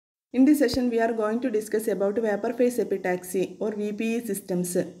In this session, we are going to discuss about vapor phase epitaxy or VPE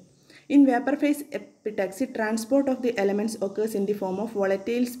systems. In vapor phase epitaxy, transport of the elements occurs in the form of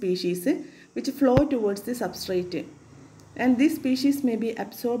volatile species which flow towards the substrate. And these species may be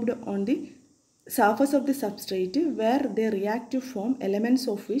absorbed on the surface of the substrate where they react to form elements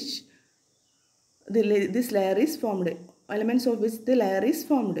of which this layer is formed. Elements of which the layer is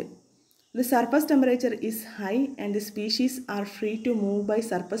formed. The surface temperature is high and the species are free to move by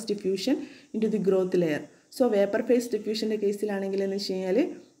surface diffusion into the growth layer. So vapor phase diffusion case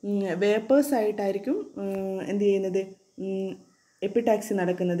vapors ആയിട്ടായിരിക്കും എന്ത് ചെയ്യുന്നത് എപ്പിടാക്സി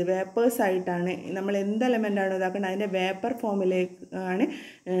നടക്കുന്നത് vapours ആയിട്ടാണ് നമ്മൾ എന്ത് element ആണോ ഇതാക്കുന്നത് അതിന്റെ വേപ്പർ ഫോമിലേക്ക് ആണ്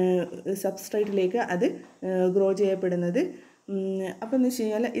സബ്സ്ട്രേറ്റിലേക്ക് അത് ഗ്രോ ചെയ്യപ്പെടുന്നത് അപ്പോൾ എന്ന്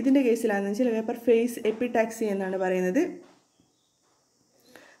വെച്ചാൽ ഇതിന്റെ കേസിലാണെന്ന് വെച്ചാൽ വേപ്പർ ഫേസ് എപ്പിടാക്സി എന്നാണ് പറയുന്നത്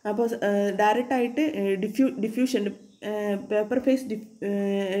അപ്പോൾ ഡയറക്റ്റ് ആയിട്ട് ഡിഫ്യൂഷൻ വേപ്പർ ഫേസ്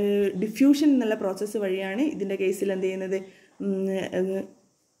ഡിഫ്യൂഷൻ എന്നുള്ള പ്രോസസ്സ് വഴിയാണ് ഇതിന്റെ കേസിൽ എന്ത് ചെയ്യുന്നത്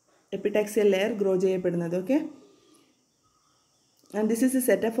epitaxial layer grow ചെയ്യപ്പെടുന്നത് okay and this is the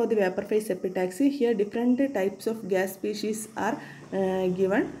setup for the vapor phase epitaxy. Here different types of gas species are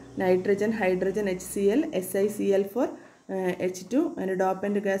given: nitrogen, hydrogen, HCl, SiCl for H2 and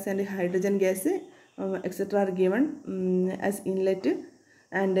dopant gas and hydrogen gas etc are given as inlet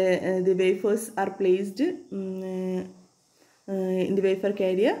and the wafers are placed in the wafer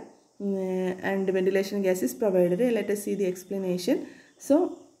carrier and ventilation gas is provided. Let us see the explanation. So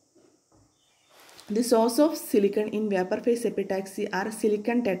the source of silicon in vapor phase epitaxy are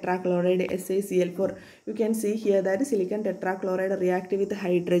silicon tetrachloride SiCl4. You can see here that silicon tetrachloride react with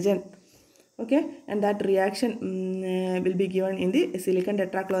hydrogen. Okay, and that reaction will be given in the silicon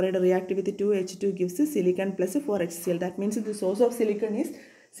tetrachloride react with 2H2 gives silicon plus 4HCl. That means the source of silicon is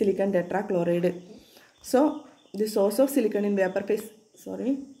silicon tetrachloride. So the source of silicon in vapor phase,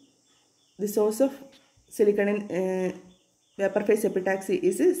 the source of silicon in vapor phase epitaxy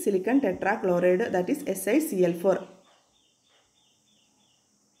is silicon tetrachloride, that is SiCl4.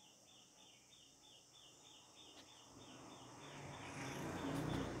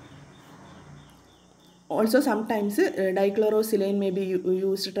 Also sometimes dichlorosilane may be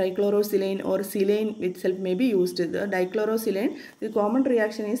used, trichlorosilane or silane itself may be used. The dichlorosilane, the common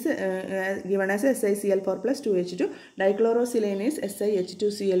reaction is given as SiCl4 plus 2H2. Dichlorosilane is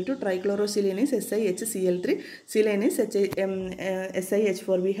SiH2Cl2, trichlorosilane is SiHCl3, silane is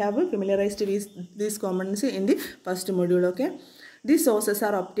SiH4. We have familiarized with these components in the first module. Okay. These sources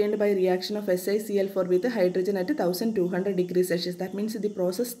are obtained by reaction of SiCl4 with hydrogen at 1200 degrees Celsius. That means the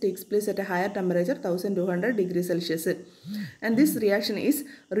process takes place at a higher temperature, 1200 degrees Celsius. And this reaction is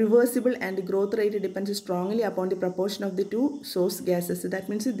reversible and the growth rate depends strongly upon the proportion of the two source gases. That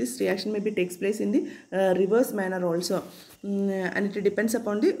means this reaction maybe takes place in the reverse manner also. And it depends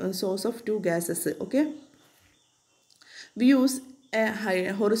upon the source of two gases. Okay. We use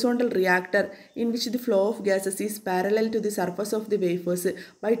a horizontal reactor in which the flow of gases is parallel to the surface of the wafers.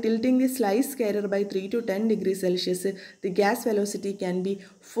 By tilting the slice carrier by 3 to 10 degrees Celsius, the gas velocity can be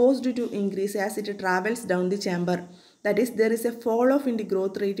forced to increase as it travels down the chamber. That is, there is a fall off in the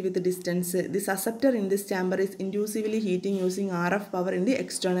growth rate with the distance. The susceptor in this chamber is inductively heating using RF power in the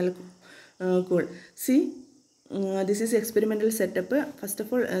external cool. See, this is experimental setup. First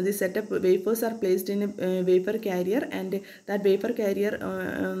of all, the setup wafers are placed in a wafer carrier and that wafer carrier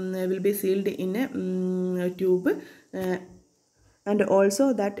will be sealed in a tube and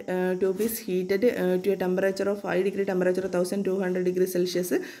also that tube is heated to a temperature of 5 degree temperature 1200 degrees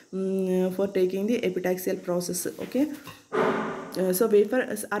Celsius for taking the epitaxial process. Okay. So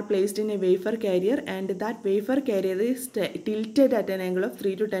wafers are placed in a wafer carrier and that wafer carrier is tilted at an angle of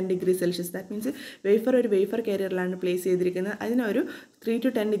 3 to 10 degrees Celsius. That means wafer ഒരു wafer carrierലാണ് place ചെയ്തിരിക്കുന്നത്. അതിനൊരു 3 to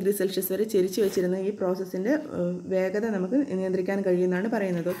 10 degrees Celsius വരെ ചെരിച്ച് വെച്ചിരുന്ന ഈ പ്രോസസ്സിൻ്റെ വേഗത നമുക്ക് നിയന്ത്രിക്കാൻ കഴിയുമെന്നാണ്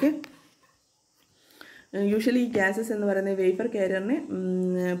പറയുന്നത്. ഓക്കെ. യൂഷ്വലി ഈ ഗ്യാസസ് എന്ന് പറയുന്ന വേഫർ കാരിയറിനെ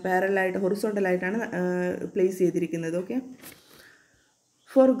പാരലായിട്ട് ഹൊറിസോണ്ടലായിട്ടാണ് പ്ലേസ് ചെയ്തിരിക്കുന്നത്. Okay.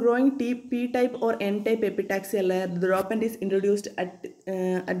 For growing P-type or N-type epitaxial layer, the dopant is introduced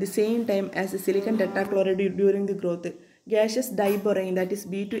at the same time as the silicon tetrachloride during the growth. Gaseous diborane, that is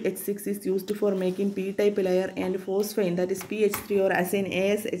B2H6, is used for making P-type layer and phosphine, that is PH3 or acine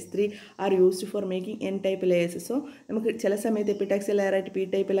ASH3 are used for making N-type layers. So, നമുക്ക് ചില സമയത്ത് എപ്പിടാക്സിയൽ layer ആയിട്ട്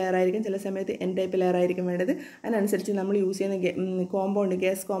P-type layer ആയിരിക്കും, ചില സമയത്ത് N-type layer ആയിരിക്കും വേണ്ടത്. അതിനനുസരിച്ച് നമ്മൾ യൂസ് ചെയ്യുന്ന കോമ്പൗണ്ട്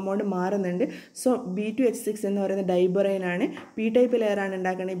ഗ്യാസ് കോമ്പൗണ്ട് മാറുന്നുണ്ട്. സോ B2H6 എന്ന് പറയുന്ന ഡൈബൊറൈൻ ആണ്. P-type ലെയർ ആണ്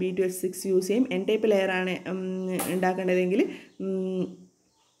ഉണ്ടാക്കണമെങ്കിൽ B2H6 യൂസ് ചെയ്യും. N-type ലെയർ ആണ് ഉണ്ടാക്കേണ്ടതെങ്കിൽ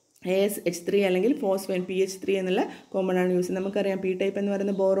AsH3 അല്ലെങ്കിൽ ഫോസ്ഫൈൻ PH3 എന്നുള്ള കോമ്പൗണ്ട് ആണ് യൂസ് ചെയ്യുന്നത്. നമുക്കറിയാം പി ടൈപ്പ് എന്ന്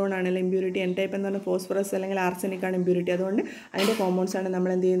പറയുന്നത് ബോറോൺ ആണല്ലോ ഇമ്പ്യൂരിറ്റി, എൻ ടൈപ്പ് എന്ന് പറഞ്ഞാൽ ഫോസ്ഫറസ് അല്ലെങ്കിൽ ആർസെനിക് ആണ് ഇമ്പ്യൂരിറ്റി. അതുകൊണ്ട് അതിൻ്റെ കോമ്പൗണ്ട്സ് ആണ്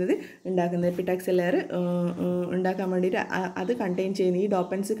നമ്മൾ എന്ത് ചെയ്യുന്നത് ഉണ്ടാക്കുന്നത്. എപ്പിടാക്സി ലെയർ ഉണ്ടാക്കാൻ വേണ്ടിയിട്ട് അത് കണ്ടെയ്ൻ ചെയ്യുന്ന ഈ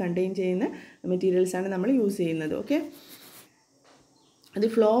ഡോപ്പൻസ് കണ്ടെയ്ൻ ചെയ്യുന്ന മെറ്റീരിയൽസ് ആണ് നമ്മൾ യൂസ് ചെയ്യുന്നത്. Okay. The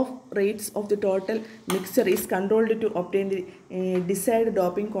flow rates of the total mixture is controlled to obtain the desired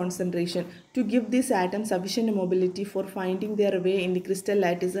doping concentration. To give this atom sufficient mobility for finding their way in the crystal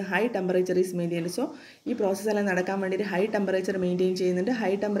lattice, high temperature is maintained. So, ഈ പ്രോസസ്സെല്ലാം നടക്കാൻ വേണ്ടിയിട്ട് high temperature maintain ചെയ്യുന്നുണ്ട്.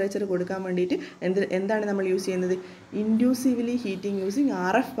 High temperature കൊടുക്കാൻ വേണ്ടിയിട്ട് എന്താണ് നമ്മൾ use ചെയ്യുന്നത്? ഇൻഡ്യൂസീവ്ലി heating using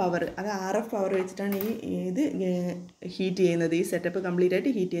RF power. അത് RF പവർ വെച്ചിട്ടാണ് ഇത് ഹീറ്റ് ചെയ്യുന്നത്. ഈ സെറ്റപ്പ് കംപ്ലീറ്റ്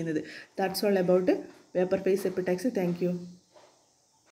ആയിട്ട് ഹീറ്റ് ചെയ്യുന്നത്. That's all about vapour face എപ്പിടാക്സി. Thank you.